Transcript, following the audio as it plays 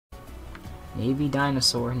Navy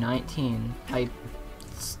Dinosaur 19. I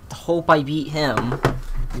hope I beat him.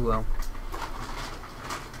 You will.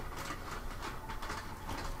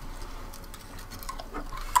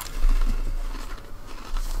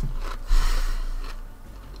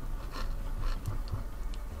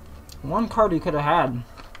 One card he could have had.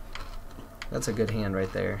 That's a good hand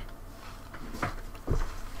right there.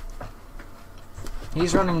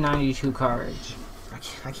 He's running 92 cards.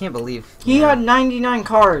 I can't believe... He had 99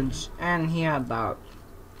 cards, and he had that.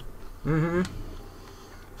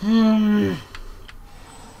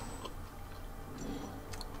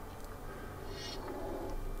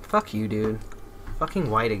 Fuck you, dude. Fucking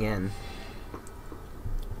white again.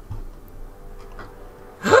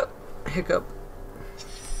 Hiccup.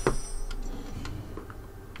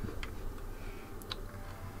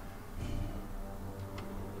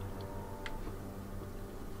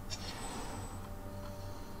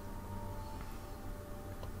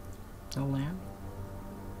 No land?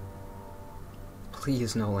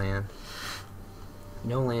 Please, no land.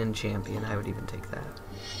 No land champion, I would even take that.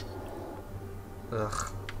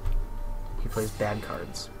 Ugh. He plays bad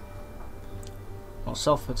cards. Well,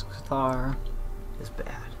 Selfrid's Cathar is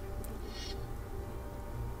bad.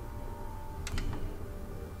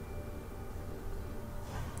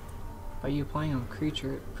 By you playing a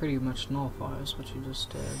creature, it pretty much nullifies what you just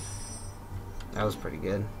did. That was pretty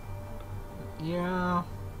good. Yeah.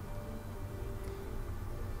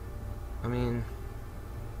 I mean...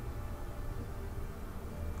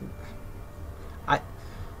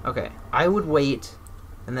 Okay, I would wait,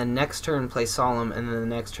 and then next turn play Solemn, and then the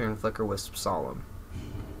next turn Flicker Wisp Solemn.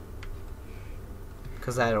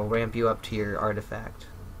 Because that'll ramp you up to your artifact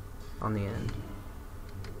on the end.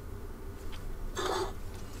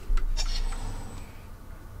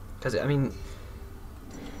 Because, I mean...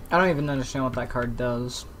 I don't even understand what that card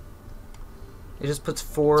does. It just puts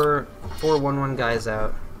four 1/1 guys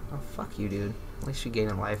out. Oh, fuck you, dude. At least you gain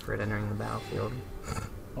a life for it entering the battlefield.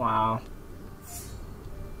 Wow.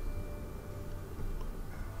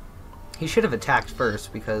 He should have attacked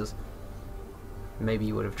first, because maybe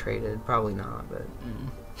you would have traded. Probably not, but...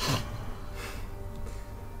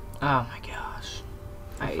 Oh my gosh.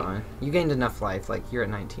 You're fine. You gained enough life. Like, you're at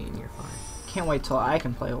 19. You're fine. Can't wait till I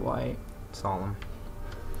can play a white. Solemn.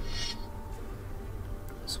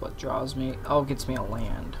 That's what draws me. Oh, gets me a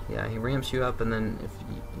land. Yeah, he ramps you up, and then if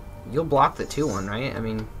you'll block the 2/1, right? I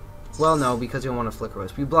mean, well, no, because you'll want to Flicker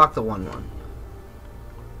Wisp. You block the 1/1.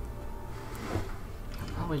 I'll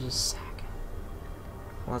probably just sack it.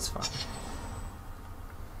 Well, that's fine.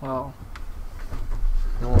 Well.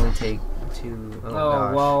 You'll only take 2. Oh,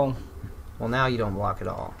 gosh. Well. Well, now you don't block at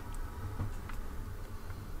all.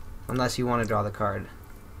 Unless you want to draw the card.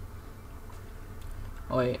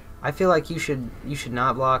 Wait. I feel like you should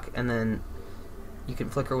not block, and then you can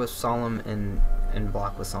Flicker with Solemn and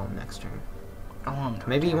block with Solemn next turn. I want to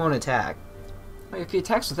Maybe attack. you won't attack. Wait, if he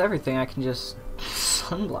attacks with everything, I can just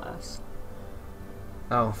Sunblast.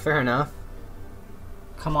 Oh, fair enough.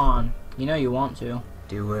 Come on. You know you want to.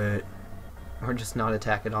 Do it. Or just not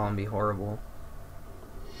attack at all and be horrible.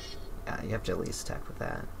 Yeah, you have to at least attack with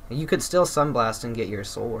that. You could still Sunblast and get your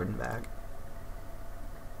Soul Warden back.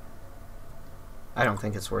 I don't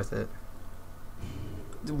think it's worth it.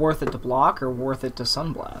 Worth it to block or worth it to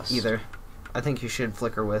Sunblast? Either. I think you should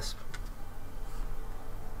Flicker Wisp.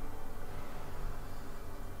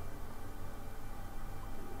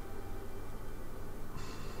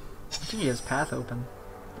 I think he has Path open.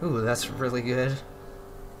 Ooh, that's really good.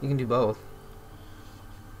 You can do both.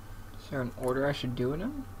 Is there an order I should do it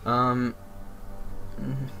in?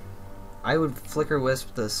 I would Flicker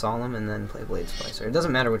Wisp the Solemn and then play Blade Splicer. It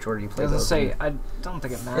doesn't matter which order you play those in. I don't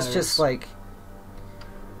think it matters. It's just like...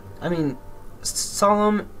 I mean,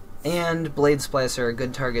 Solemn and Blade Splicer are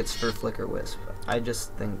good targets for Flicker Wisp. I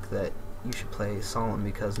just think that you should play Solemn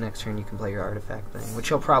because next turn you can play your artifact thing,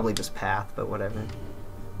 which you'll probably just Path, but whatever.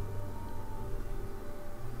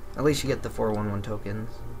 At least you get the 4/1/1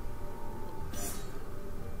 tokens.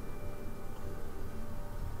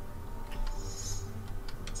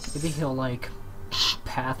 Maybe he'll, like,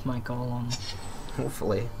 Path my Golem.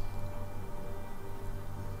 Hopefully.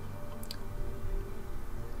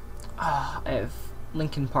 I have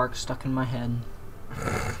Linkin Park stuck in my head.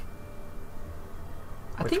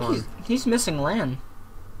 I think he's missing land.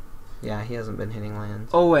 Yeah, he hasn't been hitting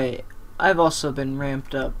lands. Oh wait, I've also been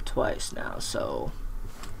ramped up twice now, so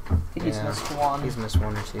I think he's missed one. He's missed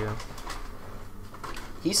 1 or 2.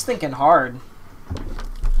 He's thinking hard.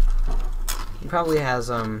 He probably has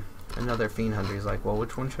another Fiend Hunter. He's like, well,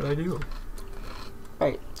 which one should I do?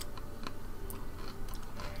 Wait.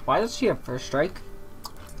 Why does he have first strike?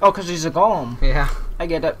 Oh, because he's a golem. Yeah. I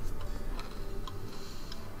get it.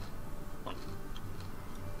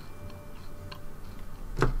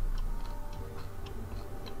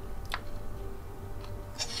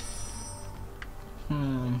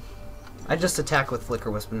 just attack with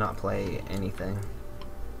Flicker Wisp and not play anything.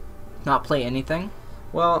 Not play anything?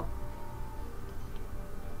 Well,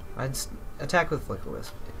 I'd attack with Flicker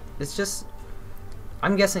Wisp. It's just...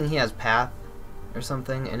 I'm guessing he has Path or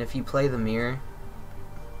something, and if you play the Mirror,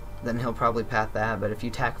 then he'll probably Path that, but if you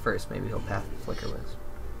attack first, maybe he'll Path Flicker Wisp.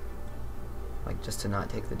 Like, just to not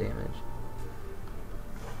take the damage.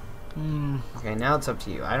 Okay, now it's up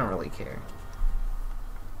to you. I don't really care.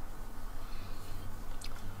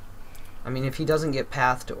 I mean, if he doesn't get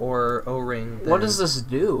Pathed or O-Ring, then... What does this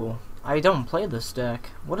do? I don't play this deck.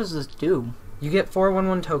 What does this do? You get 4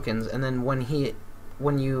 1/1 tokens, and then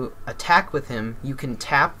when you attack with him, you can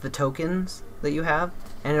tap the tokens that you have,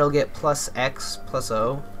 and it'll get plus X plus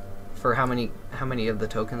O for how many of the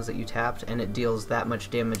tokens that you tapped, and it deals that much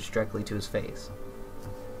damage directly to his face.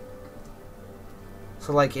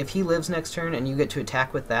 So like, if he lives next turn and you get to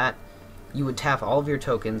attack with that, you would tap all of your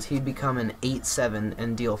tokens, he'd become an 8/7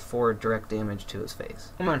 and deal 4 direct damage to his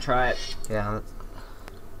face. I'm gonna try it. Yeah, that's...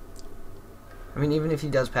 I mean, even if he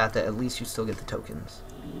does Path that, at least you still get the tokens.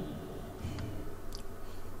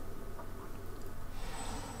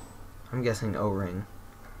 I'm guessing O-Ring.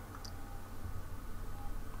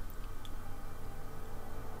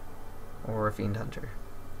 Or a Fiend Hunter.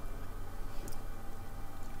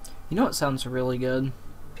 You know what sounds really good?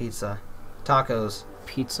 Pizza. Tacos.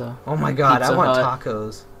 Pizza. Oh my god, Pizza I want Hut.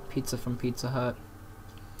 tacos. Pizza from Pizza Hut.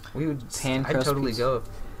 We would... Pan I'd crust totally pizza. go if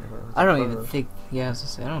I don't even think... Yeah, I was gonna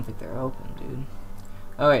say, I don't think they're open, dude.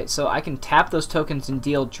 Alright, so I can tap those tokens and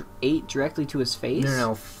deal 8 directly to his face?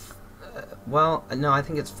 No. Well, no, I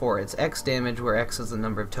think it's 4. It's X damage, where X is the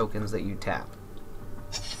number of tokens that you tap.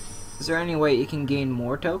 Is there any way you can gain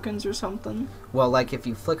more tokens or something? Well, like if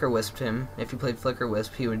you Flicker Wisped him, if you played Flicker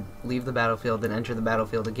Wisp, he would leave the battlefield, then enter the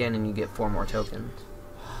battlefield again, and you get 4 more tokens.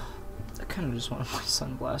 I kind of just want to play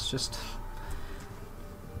Sunblast, just...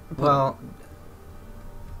 Well...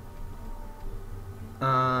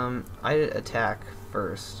 I'd attack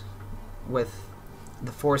first. With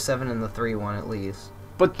the 4/7 and the 3/1 at least.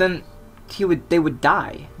 But then they would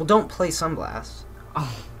die. Well, don't play Sunblast.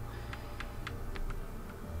 Oh.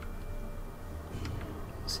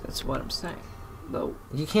 See, that's what I'm saying. Though.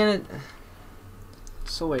 You can't...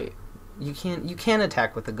 So wait. You can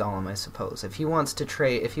attack with the Golem, I suppose. If he wants to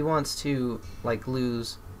trade... If he wants to, like,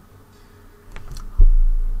 lose...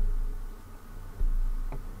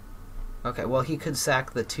 Okay, well, he could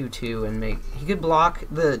sack the 2/2 and make... He could block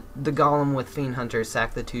the Golem with Fiend Hunter,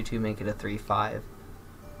 sack the 2/2, make it a 3/5.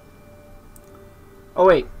 Oh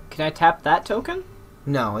wait, can I tap that token?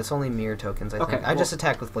 No, it's only mirror tokens, I think. I just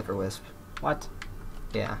attacked with Flicker Wisp. What?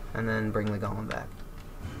 Yeah, and then bring the Golem back.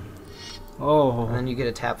 Oh. And then you get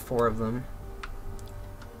to tap 4 of them.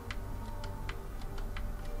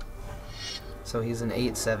 So he's an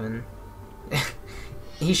 8/7.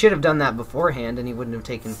 He should have done that beforehand, and he wouldn't have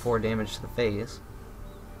taken 4 damage to the face.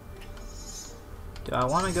 Do I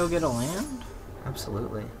want to go get a land?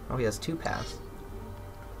 Absolutely. Oh, he has 2 paths.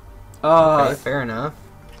 Okay, Okay, fair enough.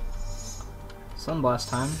 Sunblast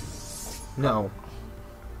time. No.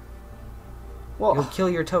 Well, You'll kill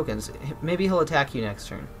your tokens. Maybe he'll attack you next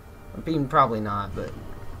turn. I mean, probably not, but...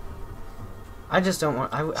 I just don't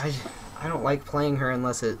want... I don't like playing her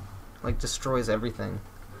unless it, like, destroys everything.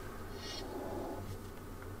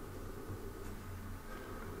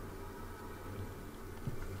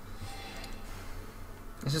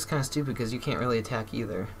 It's just kind of stupid because you can't really attack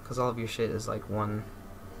either. Because all of your shit is, like, one...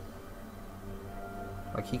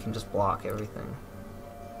 Like, he can just block everything.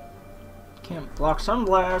 can't block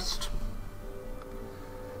Sunblast.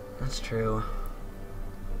 That's true.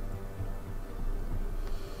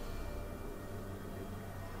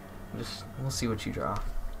 We'll see what you draw.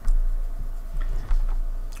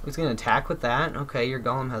 He's gonna attack with that? Okay, your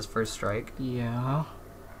Golem has first strike. Yeah.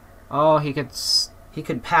 Oh, he could... He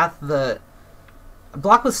could path the...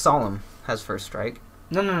 Block with Solemn has first strike.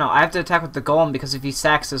 No. I have to attack with the Golem because if he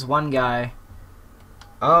sacks this one guy...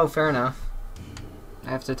 Oh, fair enough. I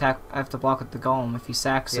have to block with the Golem if he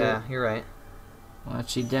sacks it. Yeah, you're right. Well,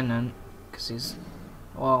 which he didn't, because he's...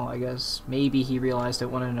 Well, I guess maybe he realized it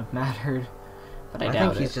wouldn't have mattered, but I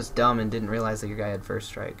doubt think he's it. just dumb and didn't realize that your guy had first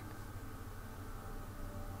strike.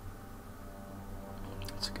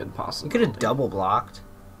 It's a good possibility. You could have double blocked.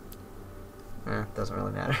 Doesn't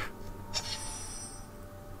really matter.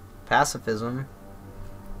 Pacifism.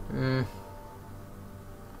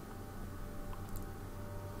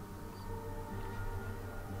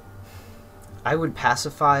 I would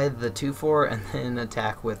pacify the 2/4 and then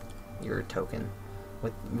attack with your token.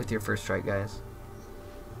 With your first strike guys.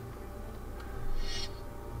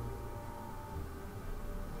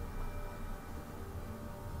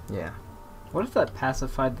 Yeah. What if that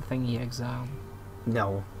pacified the thing he exiled?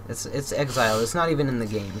 No, it's exile. It's not even in the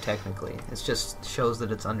game technically. It just shows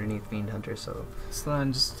that it's underneath Fiend Hunter. So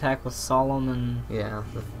then just attack with Solemn and yeah,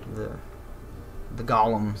 the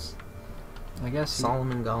golems. I guess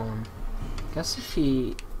Solemn and Golem. Guess if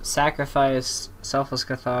he sacrificed Selfless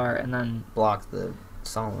Cathar and then Block the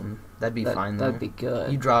Solemn, that'd be fine though. That'd be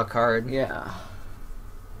good. You draw a card. Yeah.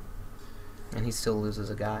 And he still loses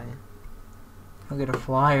a guy. I'll get a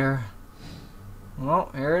flyer.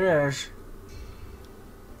 Well, here it is.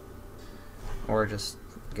 Or just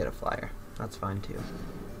get a flyer. That's fine too.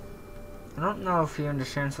 I don't know if he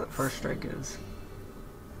understands what first strike is.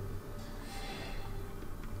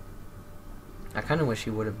 I kind of wish he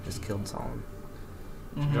would have just killed Solemn.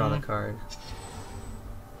 Draw the card.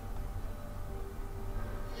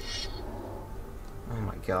 Oh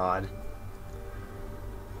my god.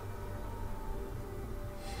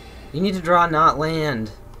 You need to draw not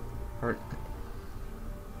land. Or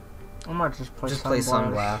I might just play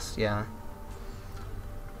Sunblast, yeah.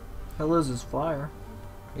 He'll lose his flyer.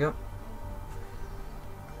 Yep.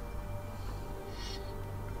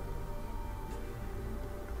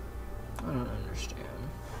 I don't understand.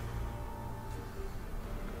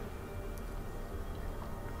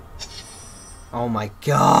 Oh my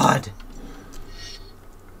god!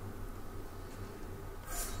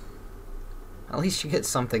 At least you get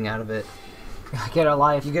something out of it. I get a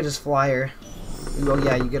life. You get his flyer. Oh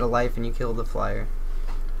yeah, you get a life and you kill the flyer.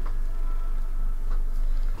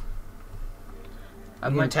 You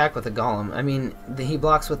can attack with a golem. I mean, he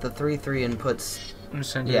blocks with the 3/3 and puts. I'm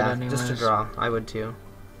just gonna do it anyways. Just to draw. I would too.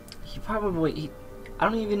 He probably. I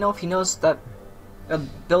don't even know if he knows that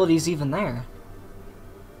ability's even there.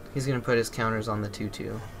 He's gonna put his counters on the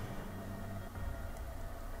 2/2.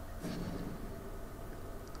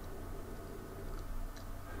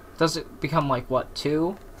 Does it become like what,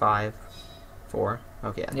 2? 5, 4.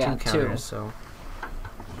 Okay, yeah, 2 counters. 2. So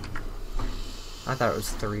I thought it was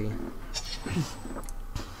 3.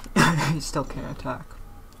 He still can't attack.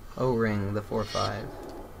 O-ring, the 4/5.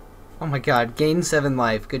 Oh my god, gain 7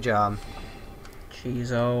 life. Good job.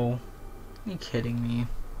 Jeez, oh. Are you kidding me?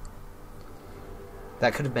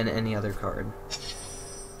 That could have been any other card.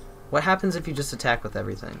 What happens if you just attack with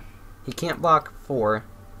everything? He can't block 4.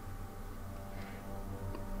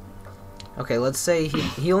 Okay, let's say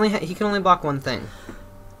he can only block one thing.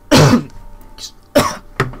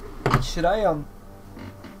 Should I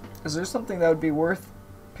is there something that would be worth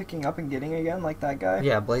picking up and getting again, like that guy?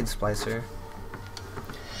 Yeah, Blade Splicer.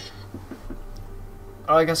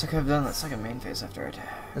 Oh, I guess I could have done that second main phase after I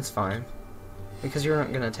attack. That's fine. Because you're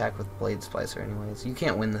not gonna attack with Blade Splicer anyways. You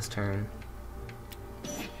can't win this turn.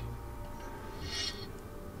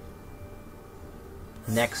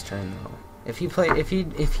 Next turn though. If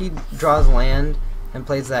he draws land and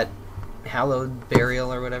plays that Hallowed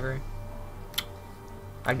Burial or whatever,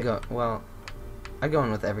 I'd go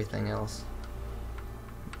in with everything else.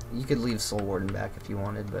 You could leave Soul Warden back if you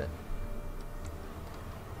wanted, but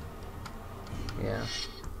yeah.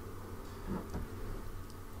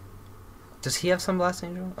 Does he have Sunblast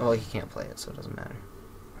Angel? Oh, he can't play it, so it doesn't matter.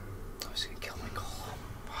 I was gonna kill my golem.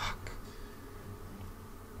 Fuck.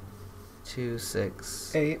 2,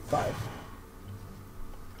 6, 8, 5.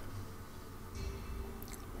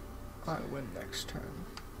 I win next turn.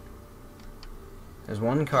 There's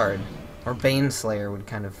one card. Or Baneslayer would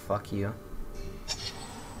kind of fuck you.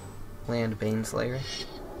 Land Baneslayer.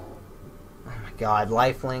 Oh my god.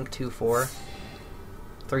 Lifelink 2/4.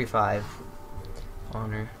 3/5.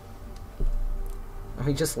 Honor. Oh,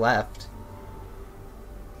 he just left.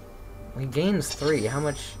 Well, he gains 3. How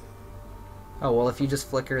much? Oh, well, if you just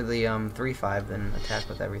flicker the 3/5, then attack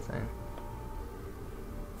with everything.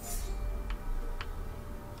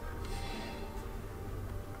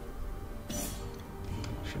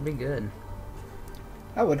 Should be good.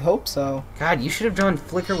 I would hope so. God, you should have drawn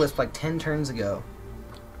Flicker Wisp like 10 turns ago.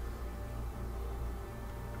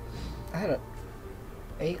 I had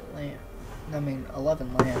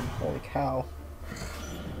 11 land. Holy cow.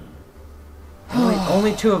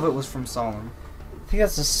 Only 2 of it was from Solemn. I think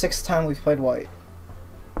that's the 6th time we've played white.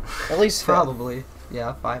 At least 5. Probably.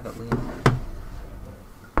 Yeah, 5 at least.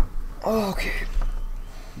 Oh, okay.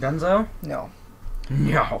 Dunzo? No.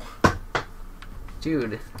 No.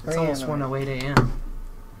 Dude, it's almost 1:08 a.m.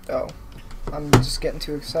 Oh. I'm just getting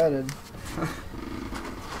too excited.